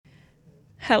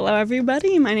Hello,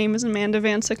 everybody. My name is Amanda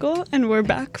Van Sickle, and we're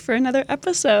back for another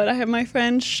episode. I have my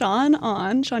friend Sean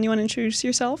on. Sean, you want to introduce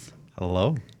yourself?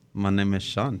 Hello, my name is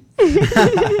Sean.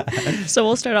 So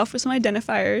we'll start off with some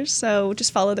identifiers. So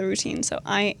just follow the routine. So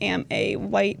I am a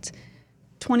white,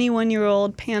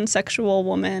 21-year-old pansexual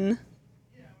woman,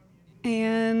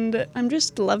 and I'm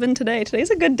just loving today.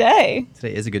 Today's a good day.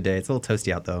 Today is a good day. It's a little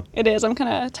toasty out, though. It is. I'm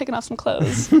kind of taking off some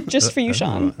clothes just for you,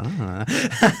 Sean.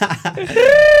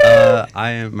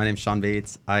 My name's Sean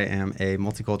Bates. I am a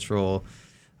multicultural,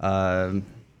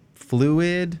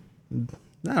 fluid.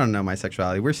 I don't know my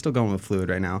sexuality. We're still going with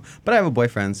fluid right now. But I have a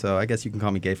boyfriend, so I guess you can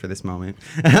call me gay for this moment.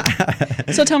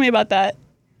 So tell me about that.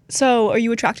 So are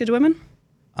you attracted to women?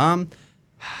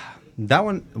 That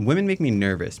one, women make me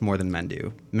nervous more than men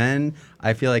do. Men,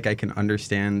 I feel like I can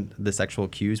understand the sexual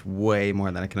cues way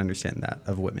more than I can understand that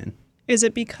of women. Is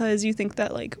it because you think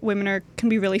that like women can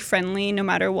be really friendly no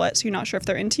matter what, so you're not sure if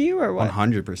they're into you or what?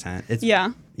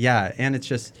 100%. Yeah, and it's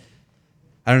just,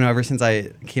 I don't know, ever since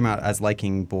I came out as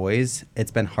liking boys, it's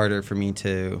been harder for me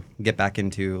to get back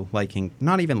into liking,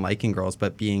 not even liking girls,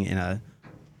 but being in a,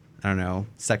 I don't know,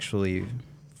 sexually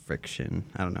friction.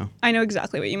 I don't know. I know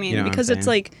exactly what you mean, You know what I'm because it's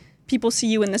saying? like people see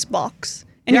you in this box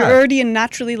and Yeah. you're already a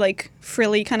naturally like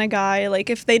frilly kind of guy. Like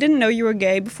if they didn't know you were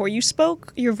gay before you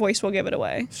spoke, your voice will give it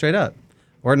away. Straight up.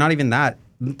 Or not even that.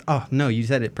 Oh, no, you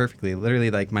said it perfectly. Literally,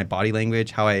 like my body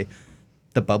language,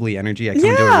 the bubbly energy I come to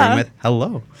a room with.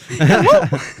 Hello.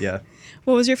 Yeah.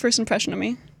 What was your first impression of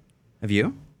me? Of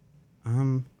you?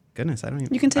 Goodness, I don't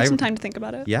even. You can take some time to think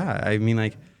about it. Yeah, I mean,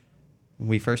 like,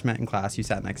 we first met in class. You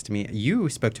sat next to me. You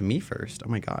spoke to me first. Oh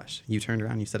my gosh. You turned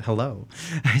around. You said hello.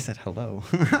 I said hello.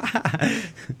 I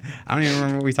don't even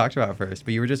remember what we talked about first,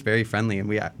 but you were just very friendly.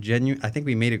 And I think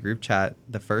we made a group chat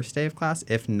the first day of class,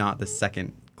 if not the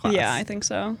second class. Yeah, I think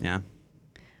so. Yeah.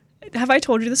 Have I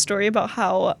told you the story about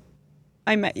how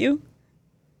I met you?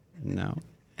 No.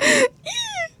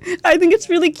 I think it's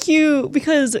really cute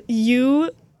because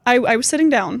I was sitting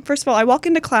down. First of all, I walk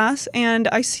into class and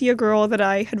I see a girl that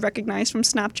I had recognized from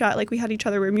Snapchat. Like we had each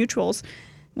other, we were mutuals,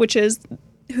 which is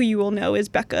who you will know is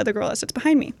Becca, the girl that sits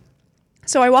behind me.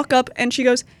 So I walk up and she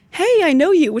goes, "Hey, I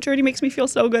know you," which already makes me feel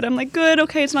so good. I'm like, good,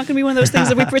 okay, it's not going to be one of those things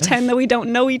that we pretend that we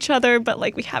don't know each other, but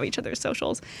like we have each other's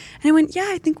socials. And I went, yeah,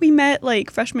 I think we met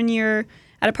like freshman year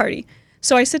at a party.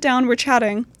 So I sit down, we're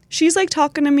chatting. She's like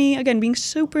talking to me, again, being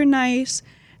super nice.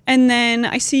 And then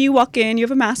I see you walk in, you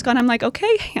have a mask on. I'm like,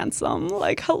 okay, handsome,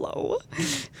 like, hello.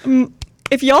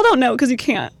 If y'all don't know, because you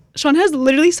can't, Sean has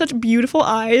literally such beautiful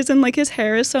eyes and like his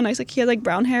hair is so nice. Like he has like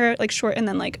brown hair, like short, and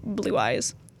then like blue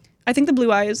eyes. I think the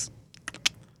blue eyes,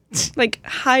 like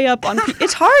high up on,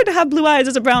 it's hard to have blue eyes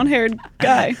as a brown haired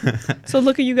guy. So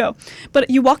look at you go.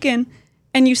 But you walk in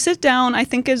and you sit down, I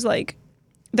think is like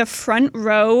the front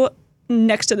row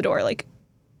next to the door, like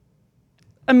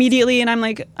immediately. And I'm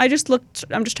like, I just noticed,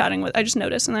 and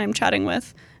then I'm chatting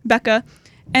with Becca.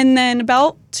 And then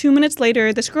about 2 minutes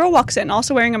later, this girl walks in,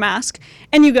 also wearing a mask,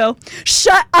 and you go,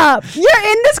 "Shut up, you're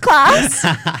in this class?"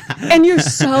 And you're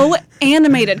so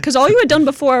animated, because all you had done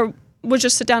before was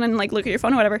just sit down and like look at your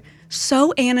phone or whatever.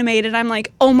 So animated. I'm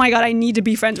like, oh my God, I need to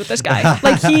be friends with this guy.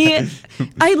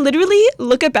 I literally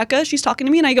look at Becca, she's talking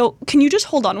to me, and I go, "Can you just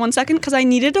hold on 1 second?" Because I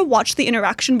needed to watch the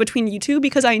interaction between you two,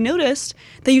 because I noticed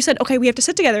that you said, "Okay, we have to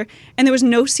sit together," and there was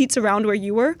no seats around where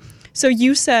you were. So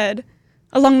you said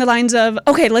along the lines of,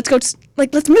 "Okay, let's go,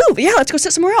 let's move. Yeah, let's go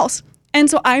sit somewhere else." And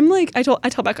so I'm like, I tell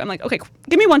Becca, I'm like, "Okay,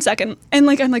 give me 1 second." And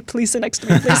like, I'm like, "Please sit next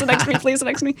to me, please sit next to me, please sit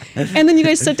next to me." And then you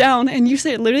guys sit down and you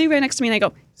sit literally right next to me and I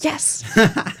go, "Yes."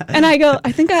 And I go,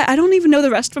 I think I don't even know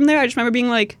the rest from there. I just remember being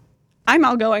like, I'm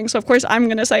outgoing, so of course I'm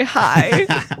going to say hi.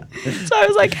 So I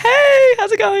was like, "Hey,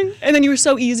 how's it going?" And then you were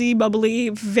so easy, bubbly,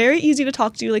 very easy to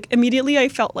talk to. Like immediately I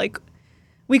felt like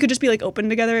we could just be like open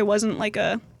together. It wasn't like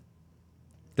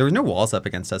There was no walls up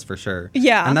against us for sure.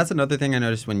 Yeah. And that's another thing I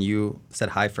noticed when you said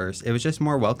hi first. It was just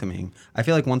more welcoming. I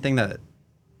feel like one thing that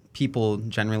people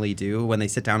generally do when they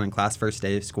sit down in class first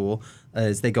day of school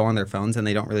is they go on their phones and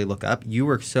they don't really look up. You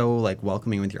were so like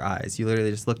welcoming with your eyes. You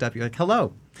literally just looked up. You're like,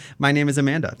 "Hello, my name is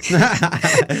Amanda."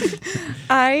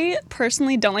 I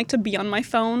personally don't like to be on my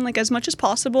phone like as much as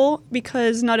possible,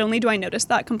 because not only do I notice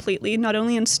that completely, not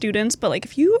only in students, but like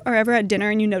if you are ever at dinner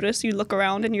and you notice, you look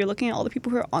around and you're looking at all the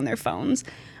people who are on their phones,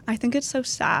 I think it's so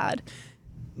sad.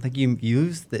 Like you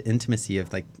use the intimacy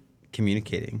of like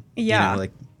communicating. Yeah. You know,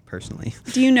 like personally.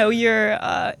 Do you know your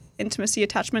intimacy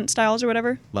attachment styles or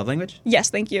whatever? Love language? Yes,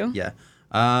 thank you. Yeah.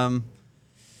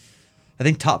 I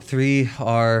think top 3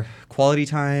 are quality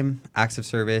time, acts of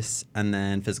service, and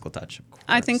then physical touch. Of course.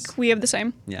 I think we have the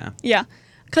same. Yeah. Yeah.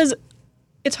 Because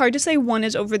it's hard to say one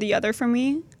is over the other for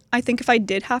me. I think if I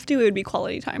did have to, it would be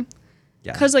quality time.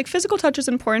 Yeah. Because like physical touch is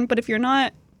important, but if you're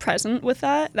not present with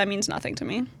that, that means nothing to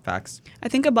me. Facts. I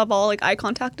think above all, like eye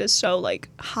contact is so like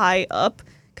high up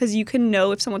because you can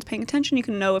know if someone's paying attention, you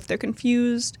can know if they're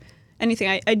confused, anything.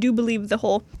 I do believe the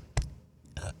whole,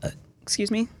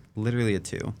 excuse me. Literally a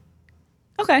 2.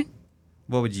 Okay.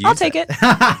 What would you I'll say? take it.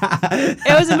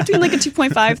 It was in between like a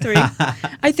 2.5, 3.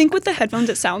 I think with the headphones,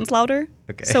 it sounds louder.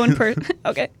 Okay. So in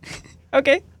okay.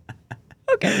 Okay.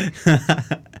 Okay.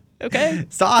 Okay.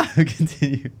 Stop.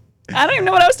 Continue. I don't even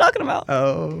know what I was talking about.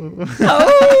 Oh.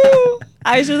 Oh.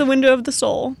 Eyes are the window of the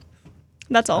soul.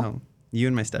 That's all. Oh. You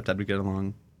and my stepdad would get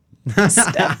along.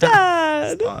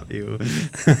 Stepdad. Stop you.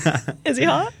 Is he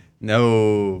hot?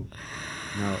 No.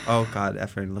 No. Oh, God.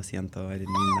 Efren, lo siento. I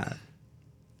didn't mean that.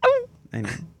 Oh. I know.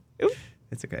 Ooh.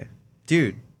 It's okay.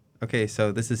 Dude. Okay,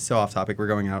 so this is so off topic. We're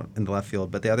going out in the left field.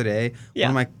 But the other day,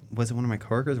 Yeah. one of my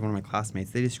coworkers or one of my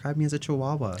classmates, they described me as a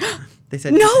chihuahua. They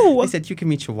said, No! They said, you give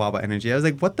me chihuahua energy. I was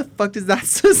like, what the fuck does that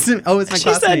so oh, it's my She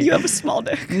classmate. said you have a small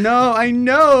dick. No, I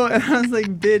know. And I was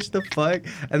like, bitch, the fuck?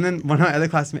 And then one of my other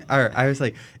classmates, I was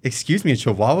like, excuse me, a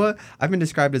chihuahua? I've been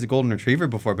described as a golden retriever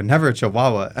before, but never a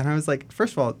chihuahua. And I was like,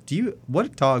 first of all,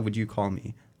 what dog would you call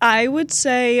me? I would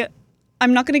say,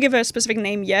 I'm not going to give a specific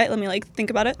name yet. Let me like think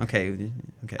about it. Okay.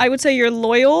 I would say you're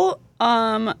loyal.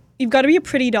 You've got to be a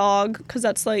pretty dog because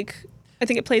that's like, I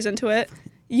think it plays into it.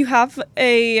 You have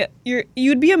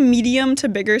you'd be a medium to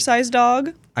bigger size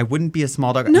dog. I wouldn't be a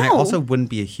small dog. No. And I also wouldn't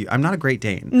be a huge. I'm not a Great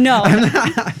Dane. No.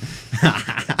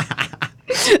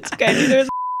 It's okay. Neither is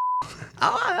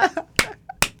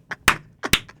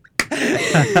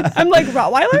I'm like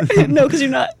Rottweiler? No, because you're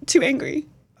not too angry.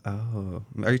 Oh.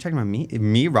 Are you talking about me?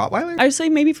 Me, Rottweiler? I would say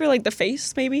maybe for like the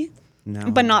face, maybe.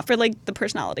 No. But not for like the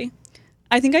personality.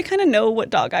 I think I kind of know what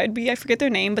dog I'd be. I forget their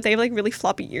name, but they have like really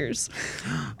floppy ears.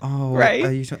 Oh, right?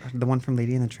 Are you the one from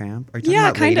Lady and the Tramp? Are you talking Yeah,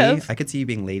 about kind Lady? of. I could see you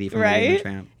being Lady from Lady and the Right?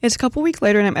 Tramp. It's a couple weeks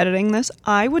later and I'm editing this.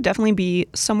 I would definitely be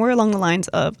somewhere along the lines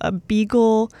of a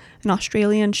beagle, an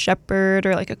Australian shepherd,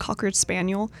 or like a cocker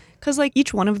spaniel. Because like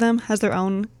each one of them has their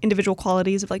own individual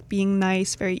qualities of like being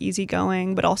nice, very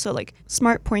easygoing, but also like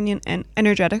smart, poignant, and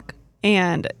energetic.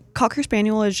 And cocker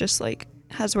spaniel is just like,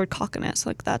 has the word cock in it, so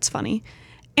like that's funny.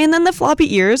 And then the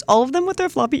floppy ears, all of them with their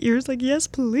floppy ears, like, yes,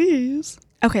 please.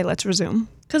 Okay, let's resume.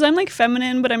 Because I'm like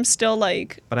feminine, but I'm still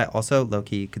like... But I also,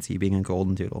 low-key, could see you being a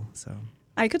golden doodle, so...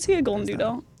 I could see a golden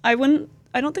doodle. I don't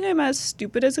think I'm as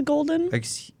stupid as a golden.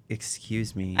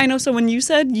 Excuse me. I know, so when you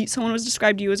said someone was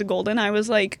described you as a golden, I was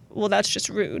like, well, that's just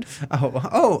rude.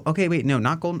 Oh, okay, wait, no,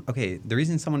 not golden... Okay, the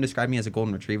reason someone described me as a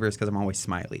golden retriever is because I'm always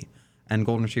smiley. And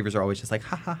golden retrievers are always just like,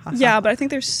 ha, ha, ha, Yeah, ha. but I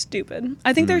think they're stupid.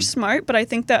 I think they're smart, but I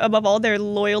think that above all, they're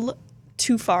loyal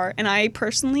too far. And I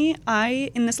personally,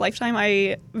 in this lifetime,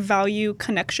 I value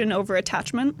connection over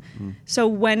attachment. So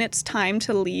when it's time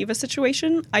to leave a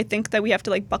situation, I think that we have to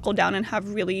like buckle down and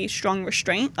have really strong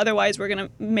restraint. Otherwise, we're going to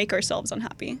make ourselves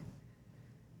unhappy.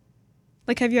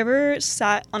 Like, have you ever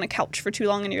sat on a couch for too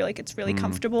long and you're like, it's really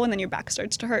comfortable and then your back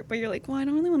starts to hurt, but you're like, well, I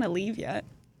don't really want to leave yet.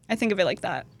 I think of it like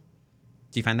that.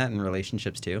 Do you find that in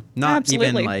relationships too? Not Absolutely.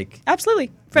 even like...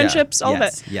 Absolutely. Friendships, all of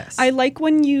it. Yes. I like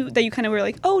when you kind of were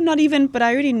like, oh, not even, but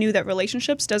I already knew that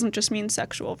relationships doesn't just mean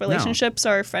sexual. Relationships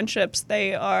are friendships.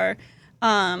 They are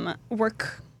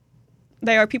work.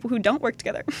 They are people who don't work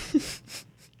together.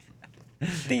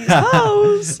 These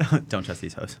hoes. Don't trust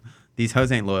these hoes. These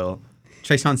hoes ain't loyal.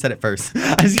 Trayshawn said it first.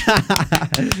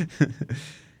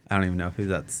 I don't even know who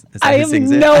that's. Is that I who have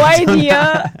sings it? no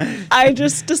idea. I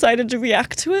just decided to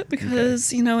react to it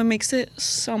because, it makes it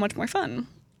so much more fun.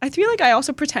 I feel like I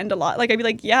also pretend a lot. Like, I'd be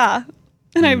like, yeah.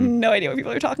 And I have no idea what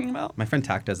people are talking about. My friend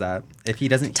Tack does that. If he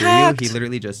doesn't hear Tact. you, he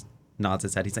literally just nods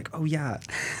his head. He's like, oh, yeah.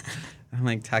 I'm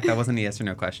like, Tack, that wasn't a yes or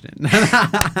no question.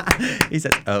 He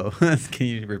says, oh. Can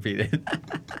you repeat it?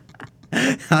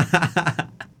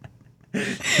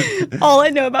 All I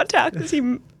know about Tact is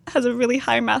he has a really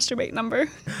high masturbate number.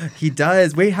 He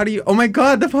does. Wait, how do you... Oh, my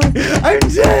God. The fuck? I'm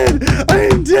dead.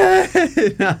 I'm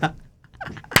dead.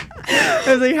 I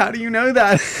was like, how do you know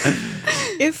that?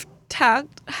 If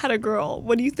Tact had a girl,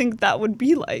 what do you think that would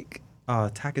be like? Oh,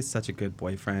 Tack is such a good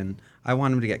boyfriend. I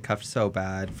want him to get cuffed so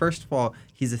bad. First of all,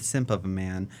 he's a simp of a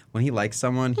man. When he likes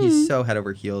someone, he's so head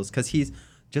over heels because he's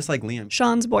just like Liam.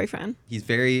 Sean's boyfriend. He's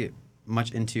very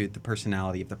much into the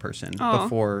personality of the person Oh.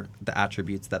 before the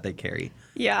attributes that they carry.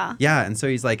 Yeah. Yeah, and so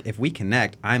he's like, if we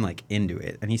connect, I'm like into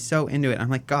it. And he's so into it. I'm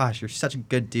like, gosh, you're such a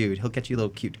good dude. He'll get you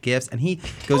little cute gifts. And he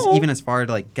goes Oh. even as far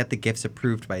to like get the gifts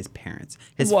approved by his parents.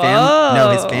 His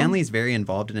Whoa. his family is very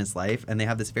involved in his life, and they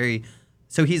have this very...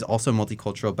 So he's also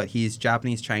multicultural, but he's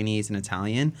Japanese, Chinese, and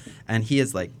Italian. And he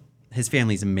is like his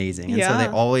family's amazing. And so they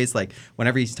Yeah. always, like,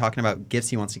 whenever he's talking about gifts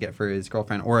he wants to get for his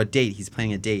girlfriend or a date, he's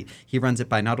planning a date, he runs it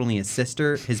by not only his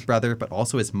sister, his brother, but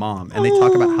also his mom. And they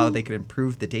talk about how they could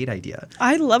improve the date idea.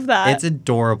 I love that. It's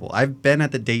adorable. I've been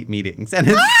at the date meetings, and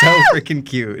it's so freaking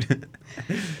cute.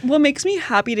 What makes me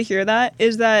happy to hear that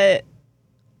is that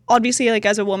obviously, like,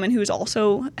 as a woman who's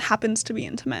also happens to be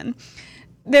into men,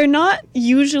 they're not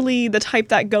usually the type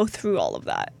that go through all of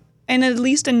that. And at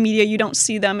least in media, you don't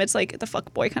see them. It's like the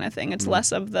fuckboy kind of thing. It's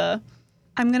less of the,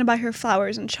 I'm going to buy her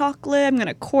flowers and chocolate. I'm going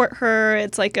to court her.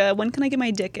 It's like, when can I get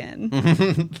my dick in?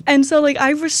 And so, like, I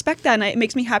respect that. And it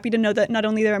makes me happy to know that not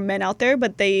only there are men out there,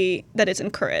 but that it's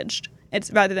encouraged. It's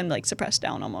rather than, like, suppressed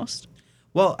down almost.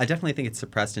 Well, I definitely think it's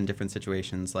suppressed in different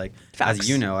situations. Like, Facts. as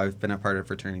you know, I've been a part of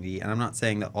fraternity, and I'm not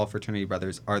saying that all fraternity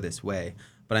brothers are this way,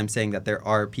 but I'm saying that there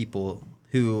are people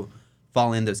who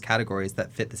fall in those categories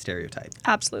that fit the stereotype.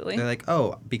 Absolutely. They're like,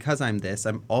 oh, because I'm this,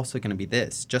 I'm also going to be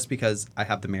this, just because I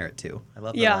have the merit to. I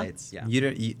love the Yeah. lights. Yeah.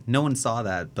 No one saw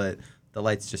that, but the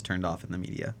lights just turned off in the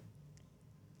media.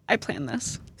 I planned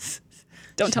this.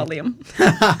 Don't tell Liam.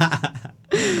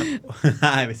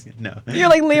 No. You're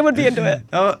like, Liam would be into it.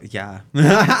 Oh, yeah.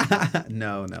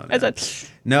 No. I said,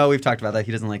 No, we've talked about that.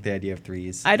 He doesn't like the idea of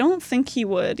threes. I don't think he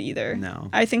would either. No.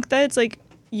 I think that it's like,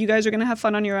 you guys are going to have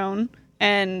fun on your own,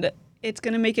 and it's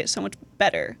going to make it so much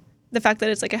better. The fact that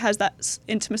it's like, it has that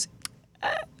intimacy.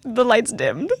 The lights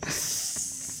dimmed.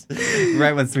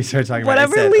 Right once we started talking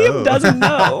Whatever about it, I said, Liam oh. doesn't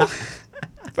know.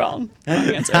 Wrong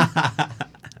answer.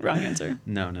 Wrong answer.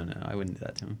 No. I wouldn't do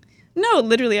that to him. No,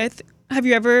 literally. Have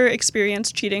you ever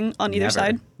experienced cheating on either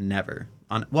side? Never.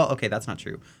 Well, okay, that's not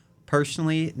true.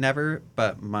 Personally, never,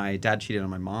 but my dad cheated on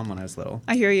my mom when I was little.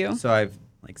 I hear you. So I've,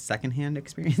 like, secondhand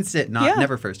experienced it, Yeah.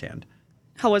 never firsthand.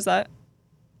 How was that?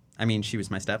 I mean, she was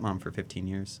my stepmom for 15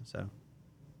 years, so.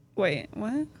 Wait,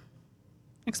 what?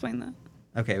 Explain that.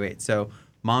 Okay, wait. So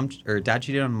dad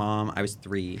cheated on mom. I was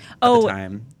 3 at Oh. the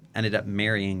time. Ended up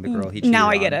marrying the girl he cheated Now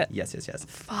I on. get it. Yes.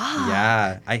 Fuck.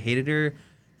 Yeah, I hated her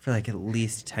for like at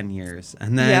least 10 years.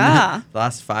 And then Yeah. the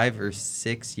last 5 or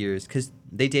 6 years, because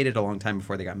they dated a long time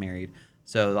before they got married.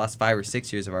 So the last 5 or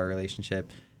 6 years of our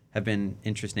relationship have been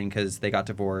interesting because they got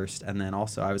divorced. And then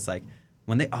also I was like,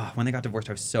 when they got divorced,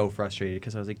 I was so frustrated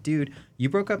because I was like, dude, you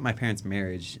broke up my parents'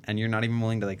 marriage and you're not even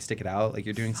willing to, like, stick it out. Like,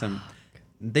 you're doing some...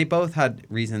 They both had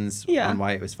reasons on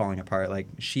why it was falling apart. Like,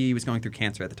 she was going through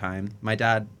cancer at the time. My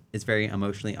dad is very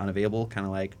emotionally unavailable, kind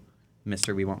of like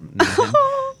Mr. We Won't Know Him.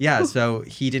 Yeah, so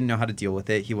he didn't know how to deal with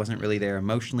it. He wasn't really there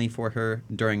emotionally for her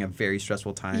during a very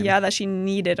stressful time. Yeah, that she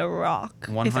needed a rock.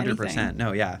 100%.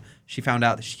 No, yeah. She found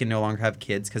out that she can no longer have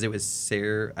kids because it was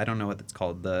I don't know what that's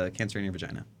called, the cancer in your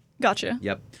vagina. Gotcha.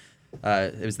 Yep.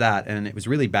 It was that, and it was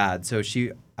really bad. So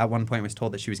she, at one point, was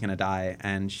told that she was going to die,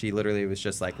 and she literally was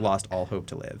just, like, lost all hope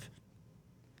to live.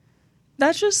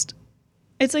 That's just...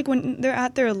 It's like when they're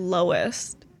at their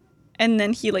lowest, and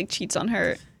then he, like, cheats on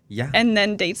her. Yeah. And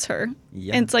then dates her.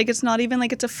 Yeah. And it's like, it's not even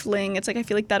like it's a fling. It's like, I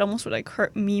feel like that almost would, like,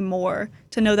 hurt me more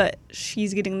to know that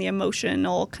she's getting the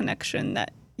emotional connection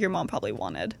that your mom probably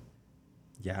wanted.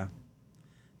 Yeah.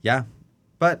 Yeah.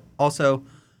 But also,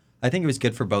 I think it was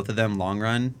good for both of them long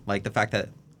run. Like, the fact that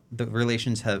the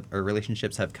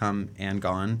relationships have come and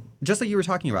gone. Just like you were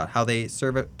talking about, how they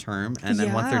serve a term, and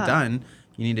then once they're Yeah. done,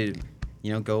 you need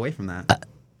to, go away from that.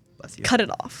 Bless you. Cut it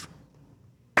off.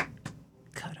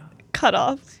 Cut off. Cut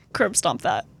off. Curb stomp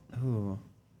that. Oh,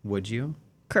 would you?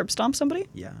 Curb stomp somebody?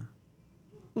 Yeah.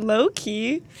 Low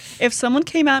key. If someone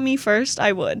came at me first,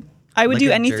 I would. I would Like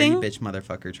do a anything. dirty bitch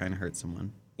motherfucker trying to hurt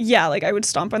someone. Yeah, like I would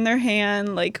stomp on their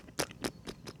hand, like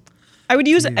I would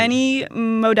use Dude. any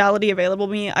modality available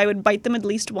to me. I would bite them at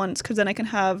least once because then I can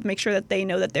make sure that they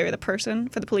know that they're the person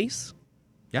for the police.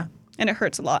 Yeah. And it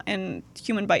hurts a lot, and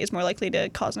human bite is more likely to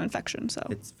cause an infection. So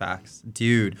It's facts.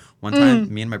 Dude, one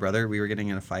time, me and my brother, we were getting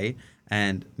in a fight,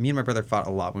 and me and my brother fought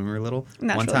a lot when we were little.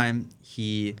 Naturally. One time,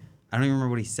 I don't even remember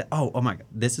what he said. Oh my God.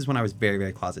 This is when I was very,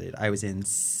 very closeted. I was in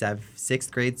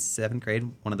 6th grade, 7th grade,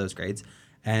 one of those grades.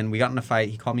 And we got in a fight.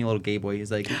 He called me a little gay boy.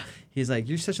 He's like,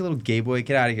 you're such a little gay boy.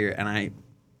 Get out of here. And a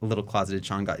little closeted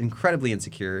Sean, got incredibly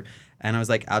insecure. And I was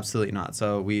like, absolutely not.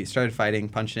 So we started fighting,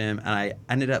 punched him, and I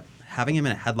ended up having him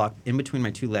in a headlock in between my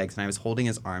 2 legs, and I was holding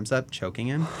his arms up, choking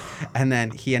him. And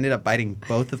then he ended up biting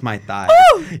both of my thighs.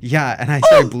 Yeah, and I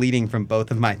started bleeding from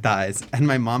both of my thighs. And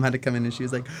my mom had to come in, and she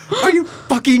was like, are you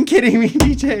fucking kidding me,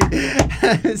 DJ?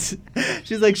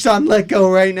 She was like, Sean, let go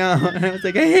right now. And I was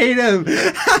like, I hate him.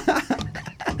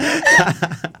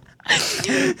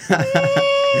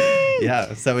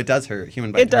 Yeah, so it does hurt.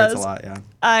 Human bite hurts a lot, yeah.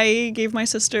 I gave my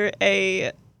sister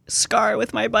a scar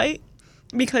with my bite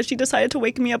because she decided to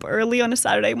wake me up early on a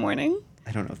Saturday morning.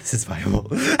 I don't know if this is viable.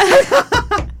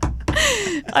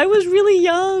 I was really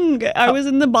young. I was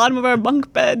in the bottom of our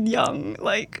bunk bed young.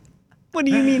 Like, what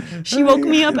do you mean? She woke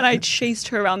me up and I chased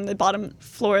her around the bottom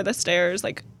floor of the stairs.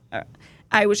 Like,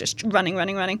 I was just running.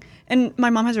 And my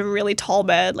mom has a really tall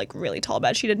bed, like really tall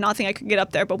bed. She did not think I could get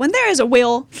up there. But when there is a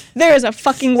will, there is a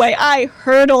fucking way. I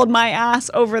hurdled my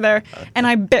ass over there and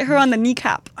I bit her on the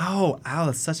kneecap. Oh, ow,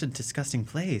 that's such a disgusting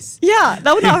place. Yeah,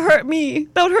 that would not hurt me.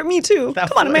 That would hurt me too. That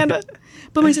Come on, would. Amanda.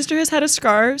 But my sister has had a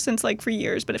scar since like for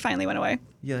years, but it finally went away.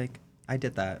 You're like, I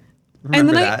did that. And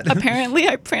Remember then that. apparently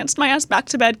I pranced my ass back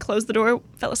to bed, closed the door,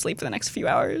 fell asleep for the next few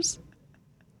hours.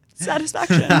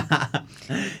 Satisfaction.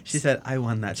 She said, I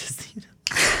won that, Justina.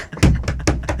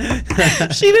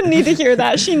 She didn't need to hear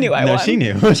that. She knew I No, won. she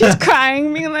knew. She's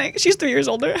crying, being like, she's 3 years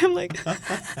older. I'm like,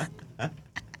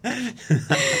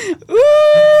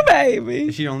 ooh, baby.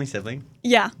 Is she your only sibling?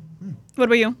 Yeah. What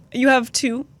about you? You have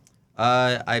 2?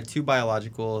 I have 2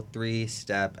 biological, 3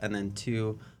 step, and then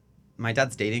 2. My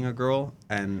dad's dating a girl,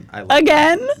 and I love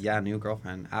Again? Her. Yeah, new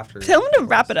girlfriend. After. Tell him to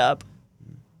wrap it up.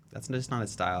 That's just not his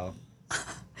style.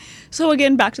 So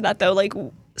again, back to that though, like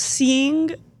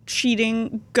seeing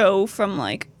cheating go from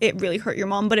like it really hurt your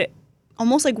mom, but it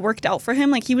almost like worked out for him.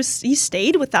 Like he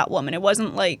stayed with that woman. It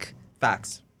wasn't like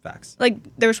Facts. like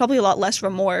there was probably a lot less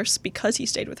remorse because he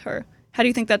stayed with her. How do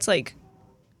you think that's like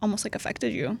almost like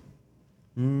affected you?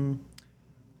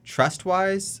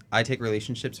 Trust-wise, I take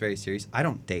relationships very serious. I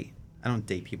don't date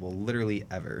people literally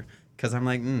ever because I'm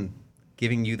like,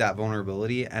 giving you that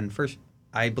vulnerability. And first,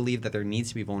 I believe that there needs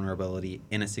to be vulnerability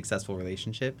in a successful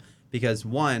relationship because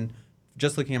one,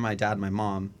 just looking at my dad and my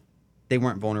mom, they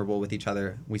weren't vulnerable with each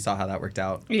other. We saw how that worked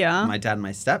out. Yeah. My dad and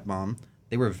my stepmom,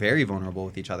 they were very vulnerable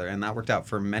with each other, and that worked out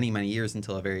for many, many years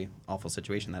until a very awful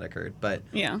situation that occurred. But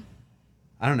Yeah.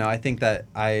 I don't know. I think that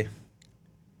I...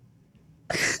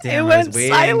 It Damn, I went was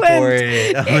waiting silent. for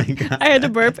it. Oh my God. I had to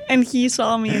burp and he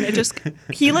saw me and it just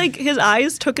he like his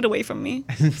eyes took it away from me.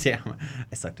 Damn,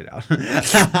 I sucked it out.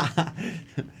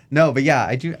 No, but yeah,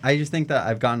 I do. I just think that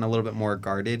I've gotten a little bit more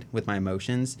guarded with my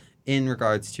emotions in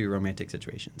regards to romantic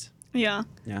situations. Yeah.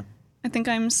 Yeah. I think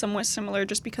I'm somewhat similar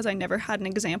just because I never had an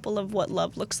example of what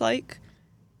love looks like.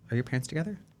 Are your parents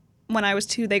together? When I was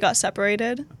 2, they got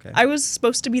separated. Okay. I was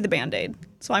supposed to be the Band-Aid.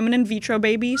 So I'm an in vitro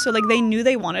baby. So like they knew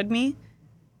they wanted me.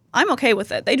 I'm okay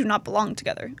with it. They do not belong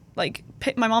together. Like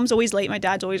my mom's always late. My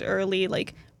dad's always early.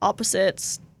 Like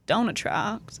opposites don't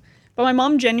attract. But my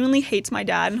mom genuinely hates my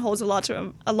dad and holds a lot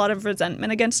of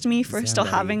resentment against me for still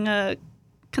having a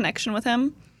connection with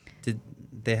him. Did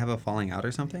they have a falling out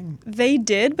or something? They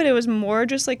did, but it was more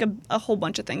just like a whole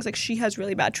bunch of things. Like she has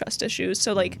really bad trust issues.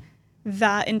 So like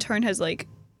that in turn has like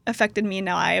affected me. And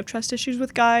now I have trust issues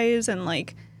with guys and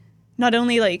like not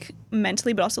only like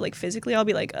mentally, but also like physically. I'd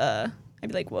be like,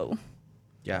 whoa.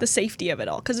 Yeah. The safety of it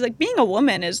all. Because like being a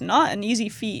woman is not an easy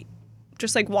feat.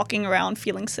 Just like walking around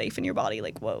feeling safe in your body,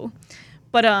 like whoa.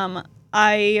 But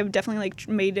I have definitely like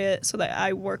made it so that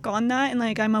I work on that and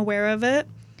like I'm aware of it.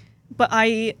 But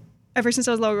ever since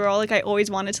I was a little girl, like I always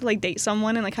wanted to like date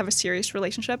someone and like have a serious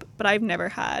relationship. But I've never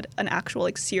had an actual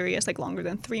like serious like longer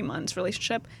than 3 months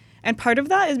relationship. And part of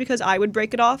that is because I would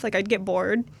break it off. Like I'd get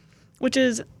bored, which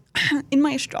is in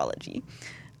my astrology.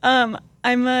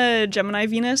 I'm a Gemini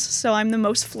Venus, so I'm the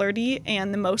most flirty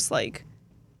and the most like,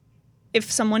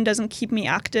 if someone doesn't keep me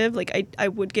active, like I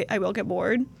will get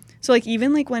bored. So like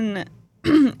even like when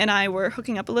and I were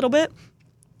hooking up a little bit,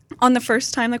 on the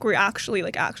first time like we were actually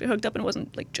hooked up and it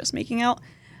wasn't like just making out.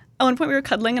 At one point we were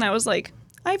cuddling and I was like,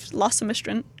 I've lost some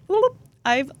interest.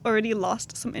 I've already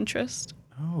lost some interest.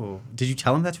 Oh, did you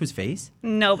tell him that to his face?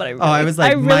 No, but I really, I was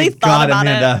like, really my thought God, about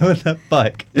Amanda, it. what the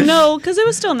fuck? No, because it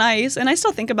was still nice, and I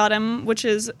still think about him, which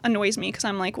annoys me because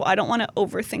I'm like, well, I don't want to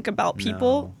overthink about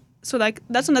people. No. So like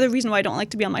that's another reason why I don't like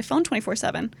to be on my phone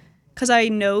 24/7, because I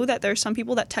know that there's some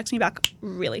people that text me back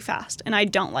really fast, and I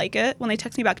don't like it when they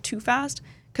text me back too fast,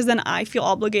 because then I feel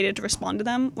obligated to respond to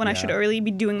them when I should really be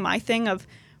doing my thing of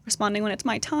responding when it's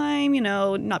my time,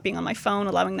 not being on my phone,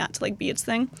 allowing that to like be its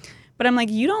thing. But I'm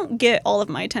like, you don't get all of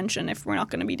my attention if we're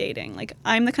not going to be dating. Like,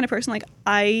 I'm the kind of person, like,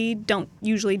 I don't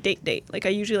usually date. Like, I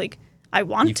usually, like, I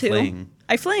want to. Fling.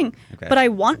 I fling. Okay. But I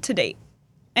want to date.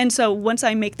 And so once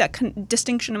I make that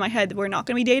distinction in my head that we're not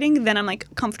going to be dating, then I'm, like,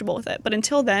 comfortable with it. But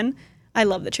until then, I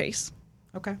love the chase.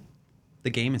 Okay.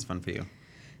 The game is fun for you.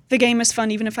 The game is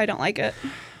fun even if I don't like it.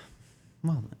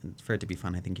 Well, for it to be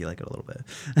fun, I think you like it a little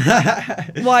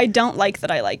bit. Well, I don't like that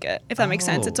I like it, if that makes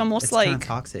sense. It's almost like... kind of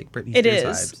toxic. Britney It Spears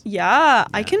is. vibes. Yeah.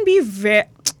 I can be very...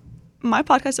 My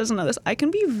podcast doesn't know this. I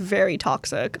can be very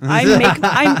toxic.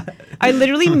 I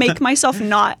literally make myself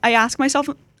not... I ask myself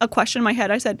a question in my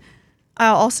head.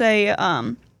 I'll say,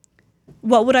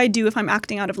 what would I do if I'm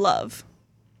acting out of love?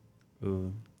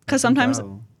 Ooh. Because sometimes,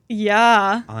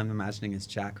 yeah. All I'm imagining is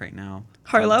Jack right now.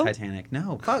 Harlow? On Titanic.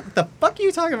 No, fuck. The fuck are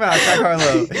you talking about, Jack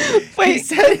Harlow? Wait,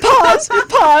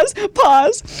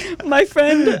 pause. My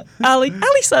friend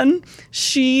Allison,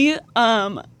 she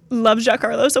loves Jack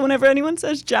Harlow. So whenever anyone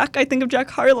says Jack, I think of Jack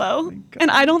Harlow. Oh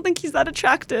and I don't think he's that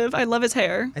attractive. I love his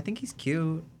hair. I think he's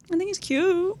cute. I think he's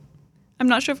cute. I'm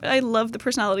not sure if I love the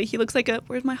personality. He looks like a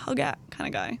where's my hug at kind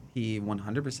of guy. He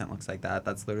 100% looks like that.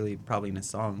 That's literally probably in his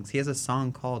songs. He has a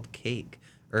song called Cake.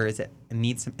 Or is it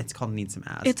It's called Need Some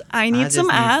Ass. It's I Need Some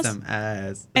Ass. Some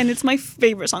ass. And it's my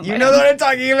favorite song. You know what I'm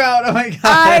talking about. Oh my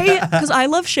god. Because I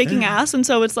love shaking ass, and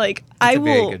so it's like It's a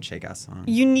very good shake ass song.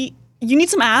 You need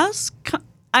some ass?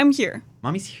 I'm here.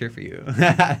 Mommy's here for you.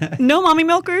 No mommy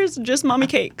milkers, just mommy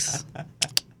cakes.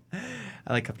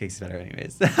 I like cupcakes better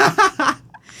anyways.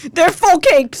 They're full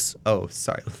cakes. Oh,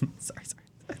 sorry. sorry.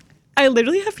 I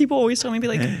literally have people always tell me, be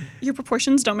like, your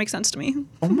proportions don't make sense to me.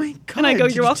 Oh my god. And I go,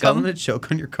 you're welcome. Tell them to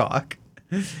choke on your cock.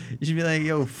 You should be like,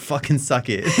 yo, fucking suck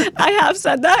it. I have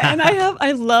said that, and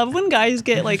I love when guys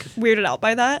get like weirded out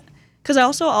by that. Because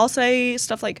I'll say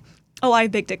stuff like, oh, I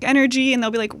have big dick energy, and they'll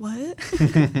be like, what?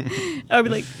 I'll be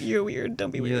like, you're weird.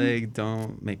 Don't be weird. You're like,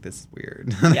 don't make this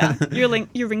weird. Yeah,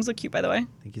 your rings look cute, by the way.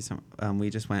 Thank you so much. We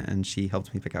just went and she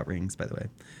helped me pick out rings, by the way.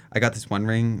 I got this one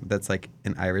ring that's like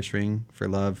an Irish ring for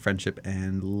love, friendship,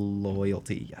 and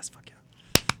loyalty. Yes, fuck yeah.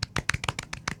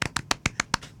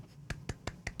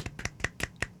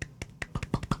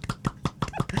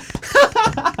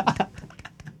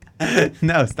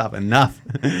 No, stop. Enough.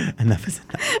 Enough is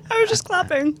enough. I was just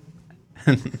clapping.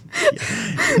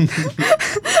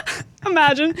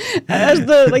 Imagine as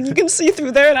you can see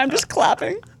through there and I'm just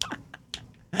clapping.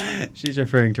 She's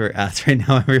referring to her ass right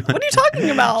now, everyone. What are you talking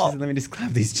about? She said, let me just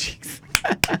clap these cheeks.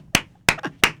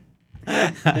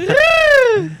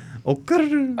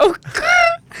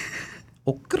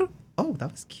 Oh,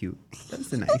 that was cute. That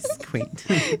was a nice, quaint.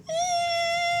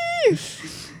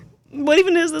 What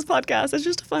even is this podcast? It's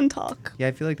just a fun talk. Yeah,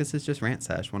 I feel like this is just Rant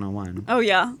Sesh 101. Oh,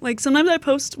 yeah. Like, sometimes I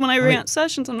post when I rant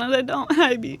session, sometimes I don't.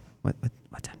 What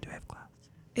time do I have class?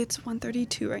 It's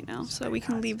 1:32 right now, so we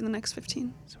can leave in the next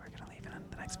 15. So we're going to leave in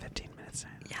the next 15 minutes.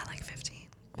 Yeah, like 15.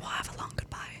 We'll have a long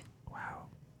goodbye. Wow.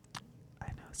 I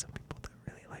know some people that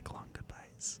really like long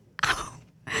goodbyes. Oh,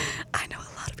 I know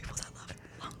a lot of people that love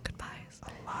long goodbyes.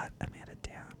 A lot. Amanda,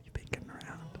 damn, you've been getting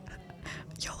around.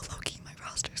 Yo, low-key, my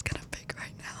roster's kind of big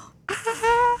right now.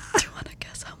 Do you want to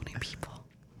guess how many people?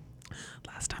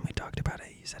 Last time we talked about it,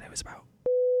 you said it was about...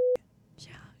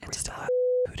 Yeah, We're still at...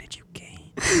 Who did you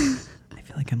gain? I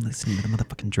feel like I'm listening to the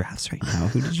motherfucking drafts right now.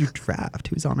 Who did you draft?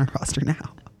 Who's on our roster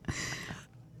now?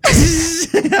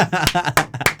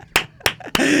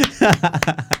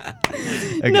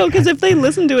 Okay. No, because if they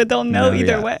listen to it, they'll know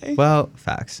either way. Well,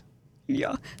 facts.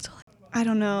 Yeah. So, I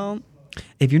don't know.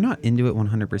 If you're not into it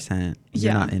 100%,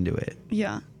 you're not into it.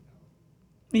 Yeah.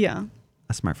 Yeah.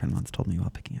 A smart friend once told me while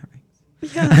picking out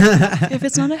rings. Yeah. If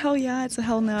it's not a hell yeah, it's a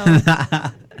hell no.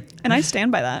 And I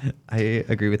stand by that. I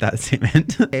agree with that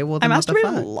statement. Okay, well, I then masturbate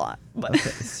a lot. But okay,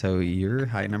 so you're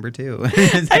high number 2.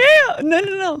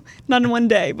 No. Not in one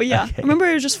day. But yeah. Okay. Remember,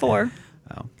 it was just 4.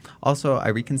 Oh. Also, I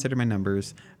reconsidered my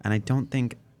numbers, and I don't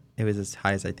think it was as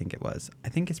high as I think it was. I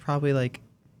think it's probably like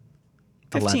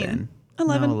 15. 11.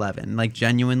 11. No, 11. Like,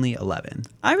 genuinely 11.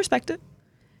 I respect it.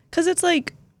 Because it's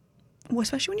like, well,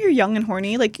 especially when you're young and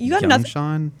horny, like, you got Young nothing.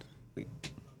 Sean. In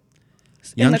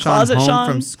Young the Sean closet, home Sean.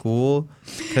 from school.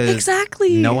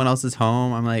 Exactly. No one else is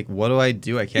home. I'm like, what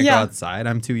do? I can't go outside.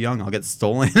 I'm too young. I'll get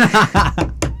stolen.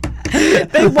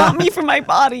 They want me for my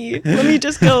body. Let me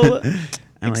just go.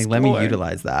 I'm like, let me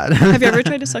utilize that. Have you ever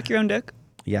tried to suck your own dick?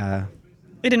 Yeah.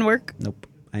 It didn't work? Nope.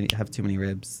 I have too many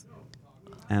ribs.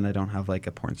 And I don't have like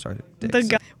a porn star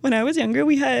dick. When I was younger,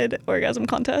 we had orgasm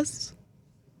contests.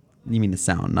 You mean the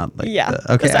sound, not like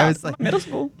okay. I was like middle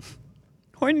school.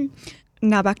 Horny.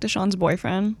 Now back to Sean's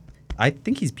boyfriend. I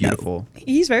think he's beautiful. No,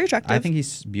 he's very attractive. I think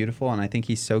he's beautiful, and I think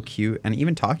he's so cute. And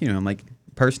even talking to him, like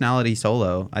personality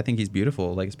solo, I think he's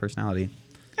beautiful, like his personality.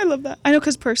 I love that. I know,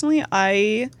 because personally,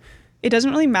 it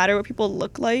doesn't really matter what people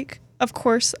look like. Of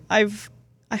course, I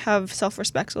have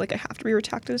self-respect, so like I have to be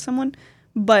attracted to someone.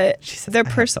 But their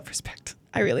self-respect.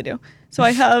 I really do. So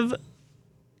I have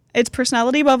it's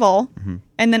personality above all,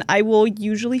 and then I will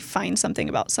usually find something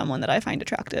about someone that I find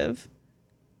attractive,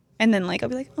 and then like I'll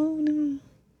be like, oh no,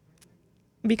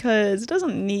 because it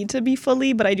doesn't need to be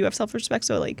fully, but I do have self-respect,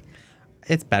 so like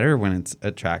it's better when it's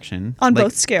attraction on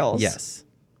both scales. Yes.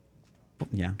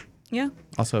 Yeah. Yeah.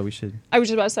 Also, I was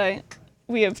just about to say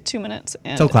we have 2 minutes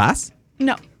and till class.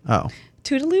 No. Oh.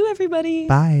 Toodaloo, everybody.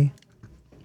 Bye.